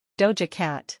Doja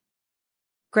Cat.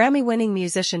 Grammy-winning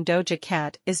musician Doja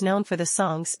Cat is known for the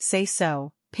songs Say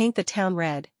So, Paint the Town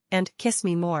Red, and Kiss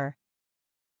Me More.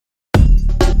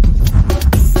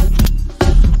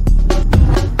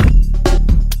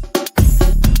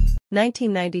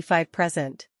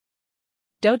 (1995–present)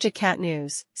 Doja Cat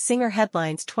news: singer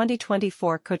headlines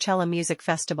 2024 Coachella Music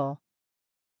Festival.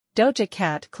 Doja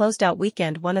Cat closed out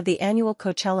weekend one of the annual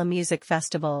Coachella Music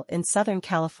Festival in Southern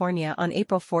California on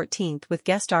April 14 with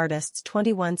guest artists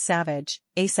 21 Savage,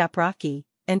 A$AP Rocky,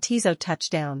 and Teezo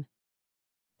Touchdown.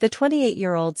 The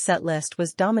 28-year-old set list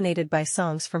was dominated by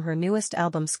songs from her newest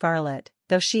album Scarlet,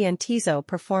 though she and Teezo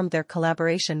performed their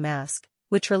collaboration Mask,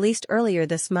 which released earlier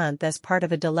this month as part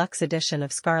of a deluxe edition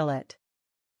of Scarlet.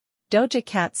 Doja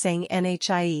Cat sang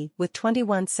NHIE with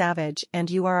 21 Savage and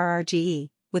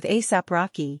URRGE, with A$AP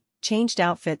Rocky, changed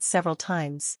outfits several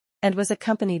times, and was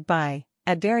accompanied by,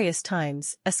 at various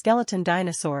times, a skeleton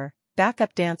dinosaur,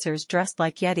 backup dancers dressed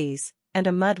like Yetis, and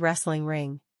a mud wrestling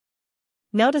ring.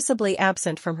 Noticeably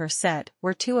absent from her set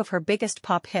were two of her biggest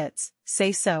pop hits,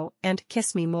 Say So and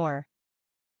Kiss Me More.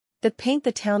 The Paint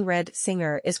the Town Red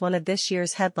singer is one of this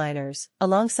year's headliners,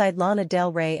 alongside Lana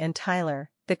Del Rey and Tyler,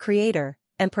 the Creator,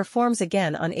 and performs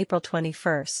again on April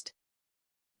 21.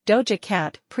 Doja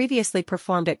Cat previously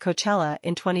performed at Coachella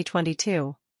in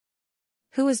 2022.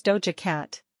 Who is Doja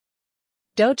Cat?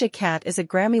 Doja Cat is a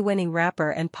Grammy-winning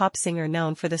rapper and pop singer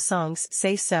known for the songs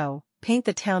Say So, Paint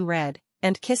the Town Red,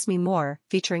 and Kiss Me More,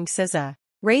 featuring SZA.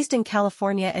 Raised in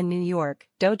California and New York,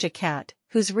 Doja Cat,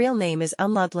 whose real name is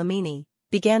Umla Dlamini,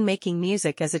 began making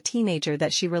music as a teenager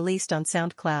that she released on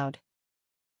SoundCloud.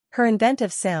 Her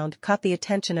inventive sound caught the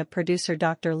attention of producer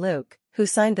Dr. Luke, who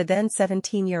signed the then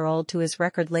 17-year-old to his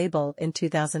record label in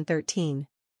 2013.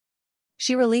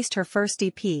 She released her first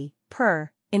EP,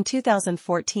 Purr, in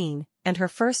 2014, and her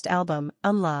first album,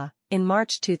 Umla, in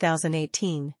March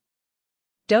 2018.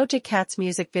 Doja Cat's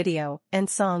music video and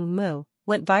song Moo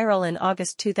went viral in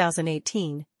August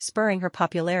 2018, spurring her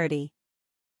popularity.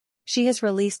 She has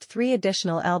released 3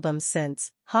 additional albums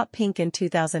since, Hot Pink in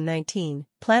 2019,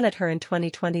 Planet Her in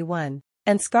 2021,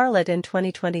 and Scarlet in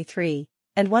 2023,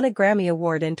 and won a Grammy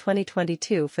Award in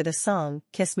 2022 for the song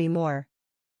Kiss Me More.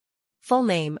 Full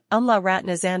name, Umla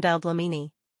Ratna Zandal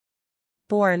Dlamini.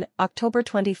 Born, October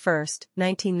 21,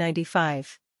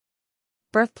 1995.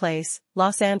 Birthplace,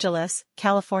 Los Angeles,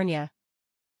 California.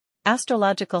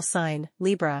 Astrological sign,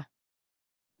 Libra.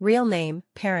 Real name,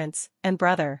 parents, and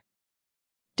brother.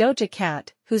 Doja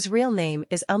Cat, whose real name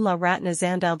is Umla Ratna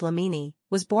Zandal Dlamini,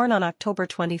 was born on October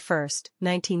 21,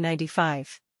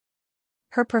 1995.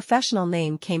 Her professional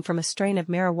name came from a strain of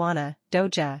marijuana,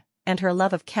 Doja, and her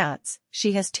love of cats.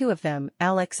 She has 2 of them,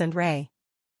 Alex and Ray.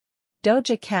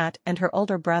 Doja Cat and her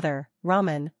older brother,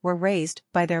 Raman, were raised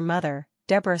by their mother,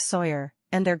 Deborah Sawyer,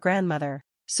 and their grandmother.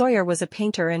 Sawyer was a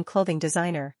painter and clothing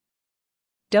designer.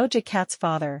 Doja Cat's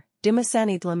father,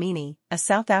 Dumisani Dlamini, a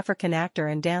South African actor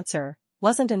and dancer,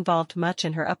 wasn't involved much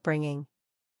in her upbringing.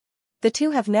 The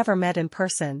two have never met in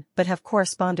person but have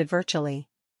corresponded virtually.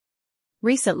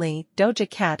 Recently, Doja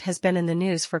Cat has been in the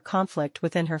news for conflict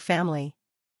within her family.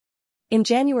 In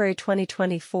January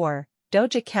 2024,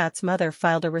 Doja Cat's mother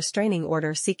filed a restraining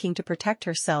order seeking to protect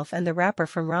herself and the rapper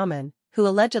from Raman, who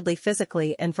allegedly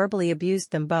physically and verbally abused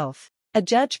them both. A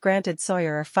judge granted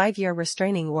Sawyer a 5-year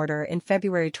restraining order in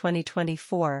February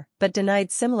 2024 but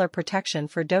denied similar protection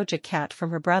for Doja Cat from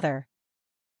her brother.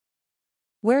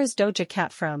 Where is Doja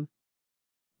Cat from?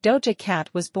 Doja Cat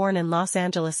was born in Los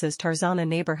Angeles' Tarzana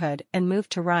neighborhood and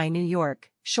moved to Rye, New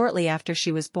York, shortly after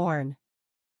she was born.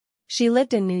 She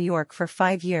lived in New York for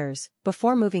 5 years,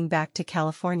 before moving back to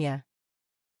California.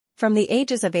 From the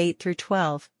ages of 8 through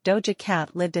 12, Doja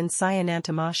Cat lived in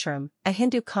Sayanantam Ashram, a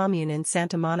Hindu commune in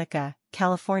Santa Monica,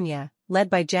 California, led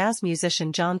by jazz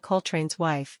musician John Coltrane's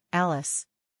wife, Alice.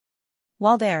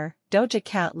 While there, Doja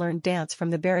Cat learned dance from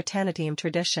the Bharatanatyam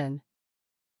tradition.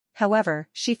 However,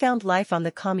 she found life on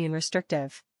the commune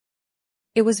restrictive.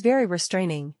 It was very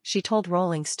restraining, she told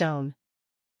Rolling Stone.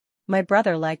 My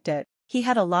brother liked it, he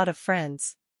had a lot of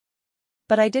friends.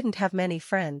 But I didn't have many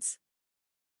friends.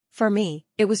 For me,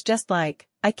 it was just like,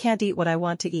 I can't eat what I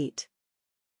want to eat.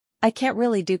 I can't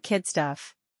really do kid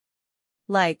stuff.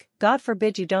 Like, God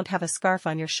forbid you don't have a scarf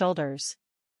on your shoulders.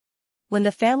 When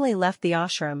the family left the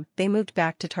ashram, they moved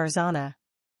back to Tarzana.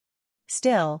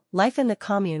 Still, life in the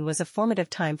commune was a formative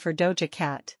time for Doja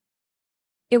Cat.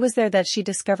 It was there that she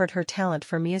discovered her talent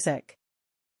for music.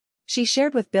 She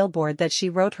shared with Billboard that she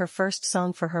wrote her first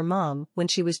song for her mom when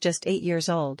she was just 8 years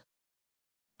old.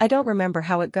 I don't remember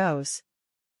how it goes.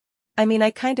 I mean,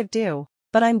 I kind of do,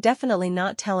 but I'm definitely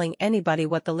not telling anybody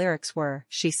what the lyrics were,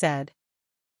 she said.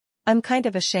 I'm kind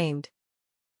of ashamed.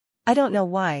 I don't know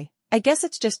why, I guess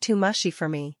it's just too mushy for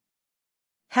me.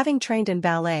 Having trained in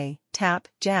ballet, tap,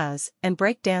 jazz, and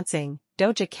break dancing,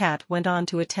 Doja Cat went on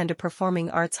to attend a performing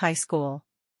arts high school.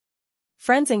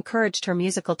 Friends encouraged her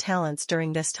musical talents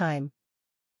during this time.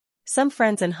 Some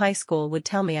friends in high school would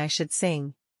tell me I should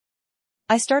sing.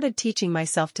 I started teaching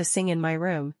myself to sing in my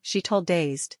room, she told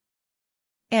Dazed.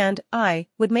 And I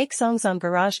would make songs on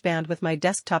GarageBand with my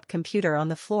desktop computer on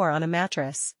the floor on a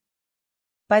mattress.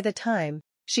 By the time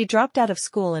she dropped out of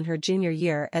school in her junior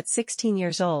year at 16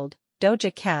 years old,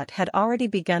 Doja Cat had already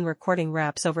begun recording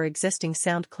raps over existing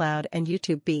SoundCloud and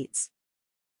YouTube beats.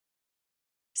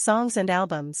 Songs and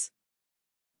albums.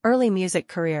 Early music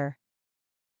career.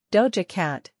 Doja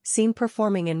Cat, seen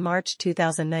performing in March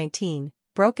 2019,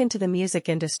 broke into the music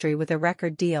industry with a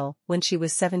record deal when she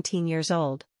was 17 years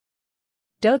old.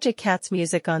 Doja Cat's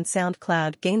music on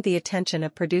SoundCloud gained the attention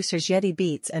of producers Yeti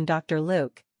Beats and Dr.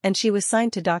 Luke, and she was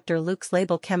signed to Dr. Luke's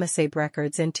label Chemisabe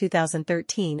Records in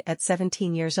 2013 at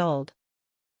 17 years old.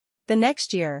 The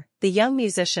next year, the young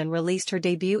musician released her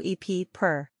debut EP,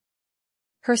 Purr.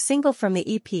 Her single from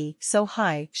the EP, So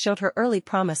High, showed her early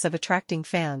promise of attracting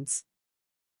fans.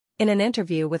 In an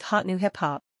interview with Hot New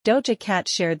HipHop, Doja Cat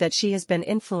shared that she has been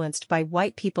influenced by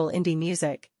white people indie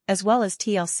music, as well as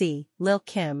TLC, Lil'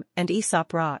 Kim, and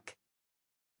Aesop Rock.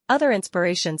 Other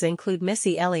inspirations include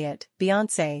Missy Elliott,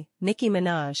 Beyoncé, Nicki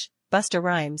Minaj, Busta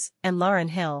Rhymes, and Lauryn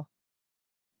Hill.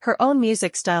 Her own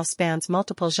music style spans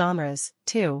multiple genres,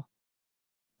 too.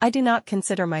 I do not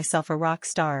consider myself a rock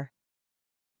star.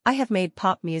 I have made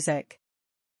pop music.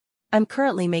 I'm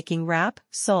currently making rap,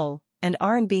 soul, and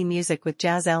R&B music with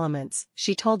jazz elements,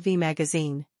 she told V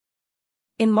Magazine.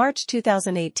 In March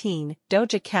 2018,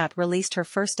 Doja Cat released her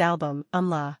first album,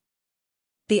 La.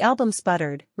 The album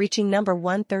sputtered, reaching number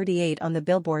 138 on the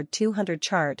Billboard 200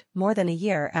 chart more than a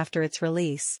year after its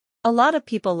release. A lot of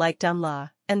people liked La,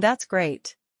 and that's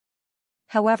great.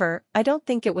 However, I don't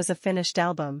think it was a finished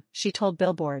album, she told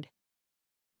Billboard.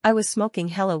 I was smoking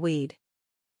hella weed.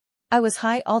 I was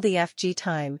high all the FG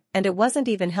time, and it wasn't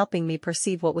even helping me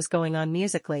perceive what was going on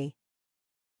musically.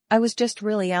 I was just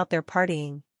really out there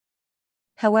partying.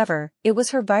 However, it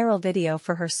was her viral video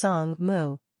for her song,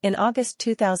 Moo, in August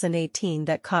 2018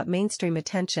 that caught mainstream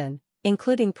attention,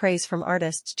 including praise from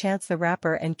artists Chance the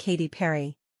Rapper and Katy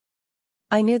Perry.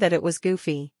 I knew that it was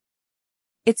goofy.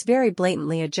 It's very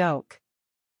blatantly a joke.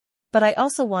 But I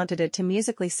also wanted it to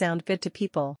musically sound good to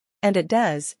people, and it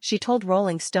does, she told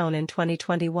Rolling Stone in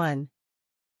 2021.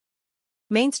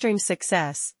 Mainstream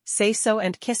success, Say So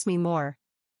and Kiss Me More.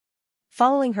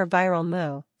 Following her viral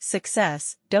Moo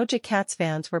success, Doja Cat's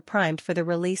fans were primed for the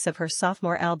release of her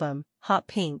sophomore album, Hot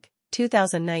Pink,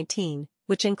 2019,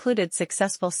 which included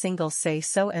successful singles Say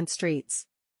So and Streets.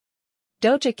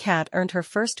 Doja Cat earned her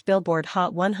first Billboard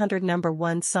Hot 100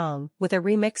 #1 song with a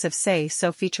remix of Say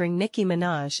So featuring Nicki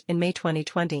Minaj in May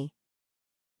 2020.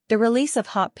 The release of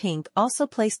Hot Pink also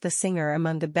placed the singer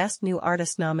among the Best New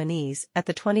Artist nominees at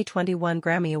the 2021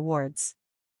 Grammy Awards.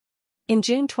 In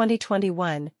June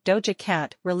 2021, Doja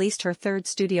Cat released her third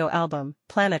studio album,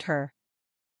 Planet Her.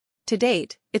 To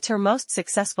date, it's her most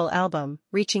successful album,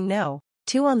 reaching No.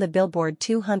 2 on the Billboard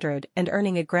 200 and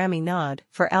earning a Grammy nod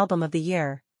for Album of the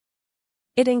Year.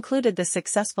 It included the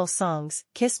successful songs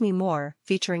Kiss Me More,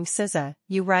 featuring SZA,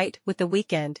 You Right with The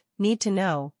Weeknd, Need to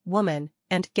Know, Woman,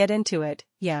 and Get Into It,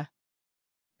 Yeah.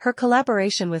 Her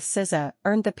collaboration with SZA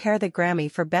earned the pair the Grammy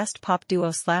for Best Pop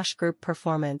Duo/Group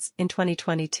Performance in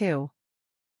 2022.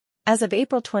 As of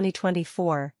April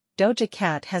 2024, Doja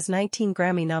Cat has 19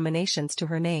 Grammy nominations to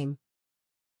her name.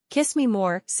 Kiss Me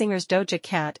More, singers Doja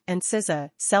Cat and SZA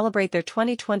celebrate their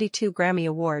 2022 Grammy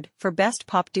Award for Best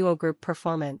Pop Duo Group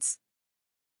Performance.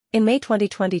 In May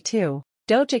 2022,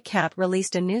 Doja Cat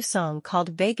released a new song called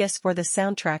Vegas for the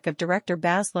soundtrack of director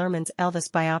Baz Luhrmann's Elvis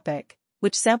biopic,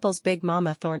 which samples Big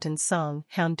Mama Thornton's song,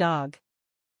 Hound Dog.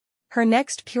 Her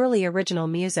next purely original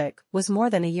music was more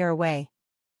than a year away.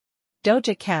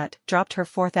 Doja Cat dropped her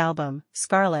fourth album,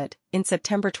 Scarlet, in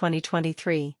September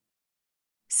 2023.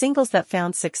 Singles that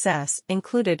found success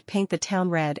included Paint the Town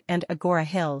Red and Agora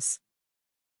Hills.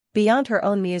 Beyond her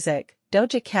own music,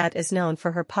 Doja Cat is known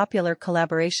for her popular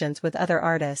collaborations with other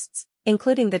artists,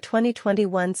 including the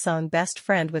 2021 song Best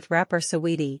Friend with rapper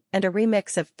Saweetie and a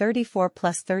remix of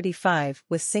 34+35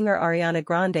 with singer Ariana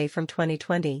Grande from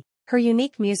 2020. Her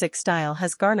unique music style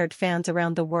has garnered fans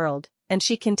around the world, and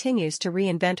she continues to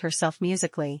reinvent herself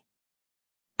musically.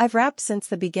 I've rapped since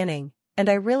the beginning, and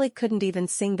I really couldn't even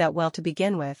sing that well to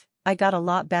begin with. I got a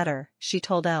lot better, she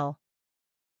told Elle.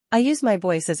 I use my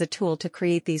voice as a tool to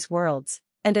create these worlds,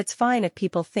 and it's fine if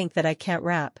people think that I can't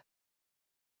rap.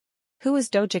 Who is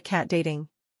Doja Cat dating?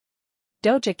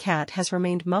 Doja Cat has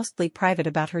remained mostly private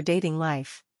about her dating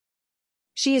life.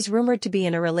 She is rumored to be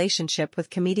in a relationship with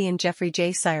comedian Jeffrey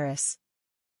J. Cyrus.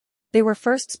 They were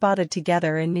first spotted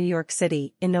together in New York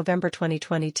City in November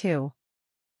 2022.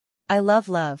 I love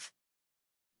love.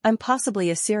 I'm possibly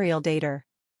a serial dater.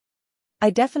 I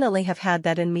definitely have had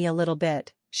that in me a little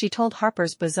bit, she told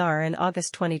Harper's Bazaar in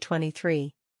August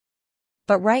 2023.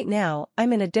 But right now,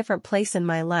 I'm in a different place in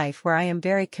my life where I am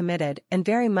very committed and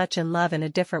very much in love in a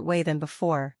different way than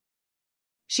before.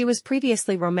 She was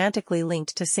previously romantically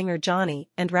linked to singer Johnny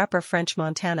and rapper French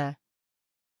Montana.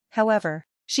 However,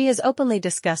 she has openly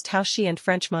discussed how she and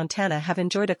French Montana have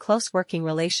enjoyed a close working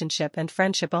relationship and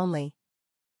friendship only.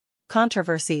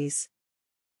 Controversies.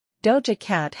 Doja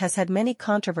Cat has had many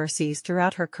controversies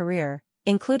throughout her career,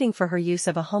 including for her use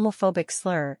of a homophobic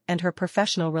slur and her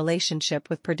professional relationship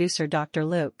with producer Dr.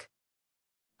 Luke.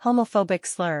 Homophobic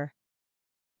slur.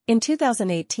 In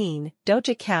 2018,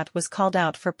 Doja Cat was called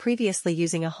out for previously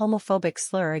using a homophobic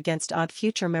slur against Odd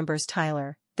Future members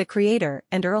Tyler, the Creator,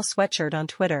 and Earl Sweatshirt on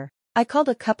Twitter. I called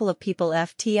a couple of people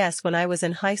FTS when I was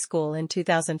in high school in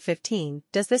 2015.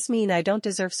 Does this mean I don't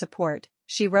deserve support?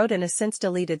 She wrote in a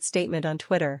since-deleted statement on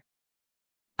Twitter.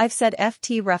 I've said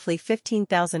FT roughly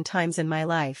 15,000 times in my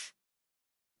life.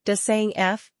 Does saying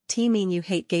FT mean you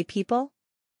hate gay people?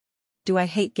 Do I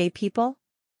hate gay people?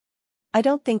 I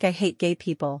don't think I hate gay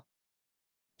people.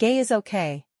 Gay is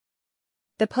okay.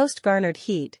 The post garnered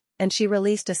heat, and she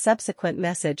released a subsequent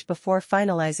message before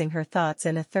finalizing her thoughts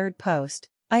in a third post.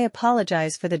 I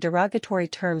apologize for the derogatory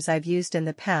terms I've used in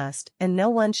the past, and no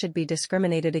one should be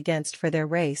discriminated against for their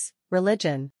race,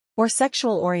 religion, or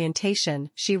sexual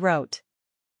orientation, she wrote.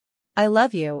 I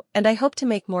love you, and I hope to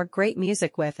make more great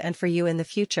music with and for you in the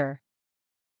future.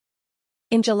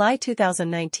 In July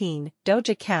 2019,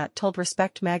 Doja Cat told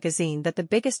Respect magazine that the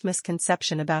biggest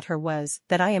misconception about her was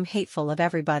that I am hateful of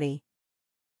everybody.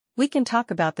 We can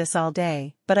talk about this all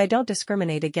day, but I don't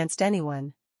discriminate against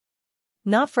anyone.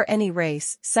 Not for any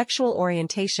race, sexual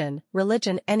orientation,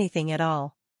 religion, anything at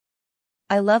all.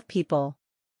 I love people.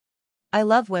 I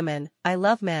love women, I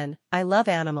love men, I love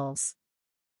animals.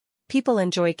 People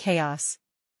enjoy chaos.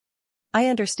 I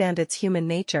understand its human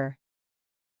nature.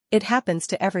 It happens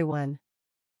to everyone.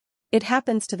 It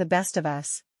happens to the best of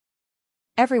us.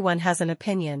 Everyone has an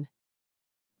opinion.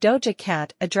 Doja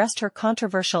Cat addressed her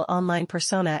controversial online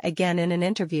persona again in an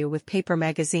interview with Paper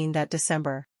magazine that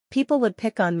December. People would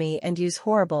pick on me and use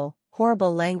horrible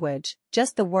language,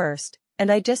 just the worst,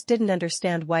 and I just didn't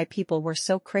understand why people were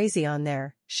so crazy on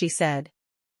there, she said.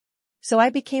 So I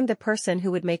became the person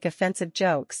who would make offensive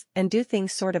jokes and do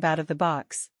things sort of out of the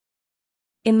box.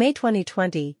 In May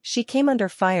 2020, she came under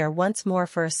fire once more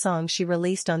for a song she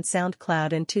released on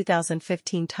SoundCloud in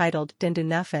 2015 titled Dindu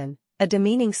Nuffin, a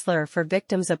demeaning slur for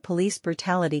victims of police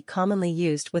brutality commonly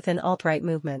used within alt-right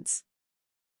movements.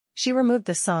 She removed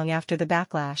the song after the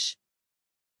backlash.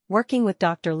 Working with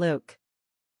Dr. Luke.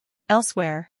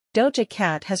 Elsewhere, Doja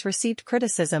Cat has received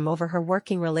criticism over her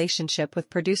working relationship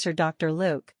with producer Dr.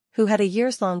 Luke, who had a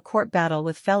years-long court battle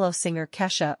with fellow singer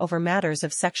Kesha over matters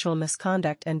of sexual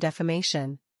misconduct and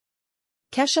defamation.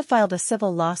 Kesha filed a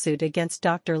civil lawsuit against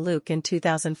Dr. Luke in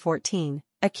 2014,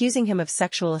 accusing him of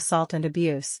sexual assault and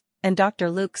abuse, and Dr.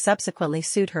 Luke subsequently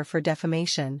sued her for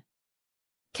defamation.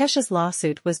 Kesha's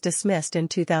lawsuit was dismissed in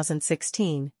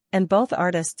 2016, and both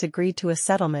artists agreed to a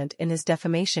settlement in his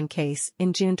defamation case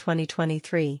in June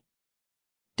 2023.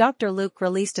 Dr. Luke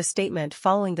released a statement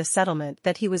following the settlement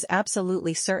that he was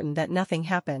absolutely certain that nothing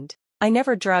happened. I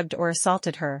never drugged or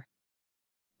assaulted her.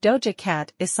 Doja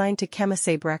Cat is signed to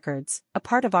Chemisabe Records, a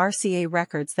part of RCA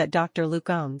Records that Dr. Luke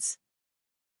owns.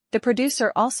 The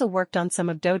producer also worked on some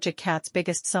of Doja Cat's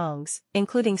biggest songs,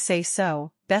 including Say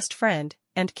So, Best Friend,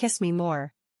 and Kiss Me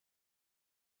More.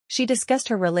 She discussed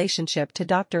her relationship to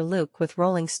Dr. Luke with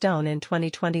Rolling Stone in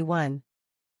 2021.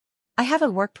 I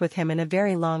haven't worked with him in a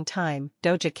very long time,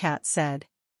 Doja Cat said.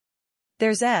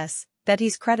 There's that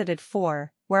he's credited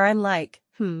for, where I'm like,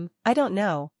 I don't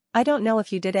know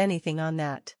if you did anything on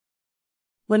that.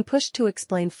 When pushed to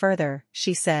explain further,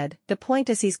 she said, the point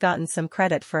is he's gotten some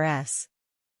credit for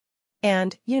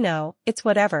and, it's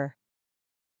whatever.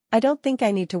 I don't think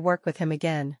I need to work with him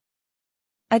again.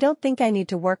 I don't think I need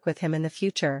to work with him in the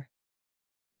future.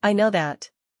 I know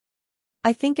that.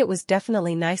 I think it was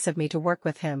definitely nice of me to work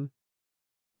with him.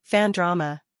 Fan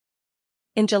drama.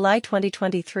 In July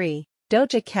 2023,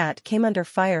 Doja Cat came under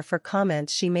fire for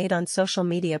comments she made on social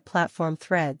media platform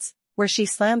Threads, where she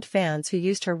slammed fans who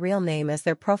used her real name as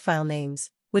their profile names,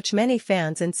 which many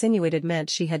fans insinuated meant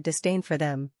she had disdain for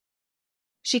them.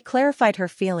 She clarified her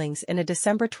feelings in a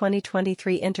December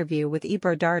 2023 interview with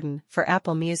Ebro Darden for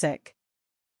Apple Music.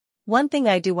 One thing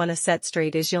I do want to set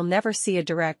straight is you'll never see a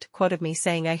direct quote of me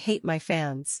saying I hate my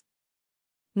fans.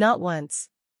 Not once.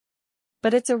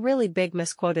 But it's a really big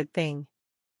misquoted thing.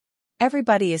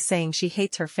 Everybody is saying she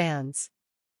hates her fans.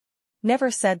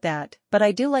 Never said that, but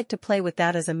I do like to play with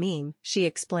that as a meme, she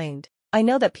explained. I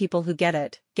know that people who get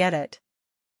it.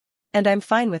 And I'm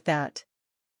fine with that.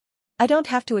 I don't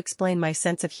have to explain my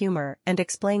sense of humor and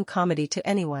explain comedy to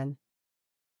anyone.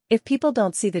 If people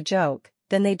don't see the joke,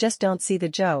 then they just don't see the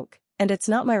joke, and it's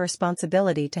not my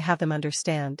responsibility to have them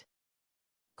understand.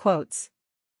 Quotes.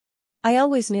 I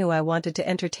always knew I wanted to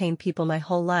entertain people my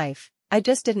whole life, I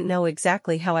just didn't know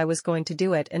exactly how I was going to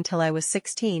do it until I was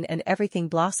 16 and everything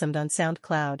blossomed on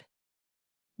SoundCloud.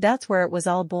 That's where it was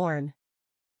all born.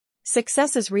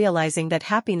 Success is realizing that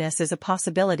happiness is a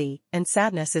possibility and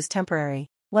sadness is temporary.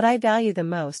 What I value the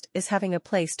most is having a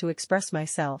place to express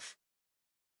myself.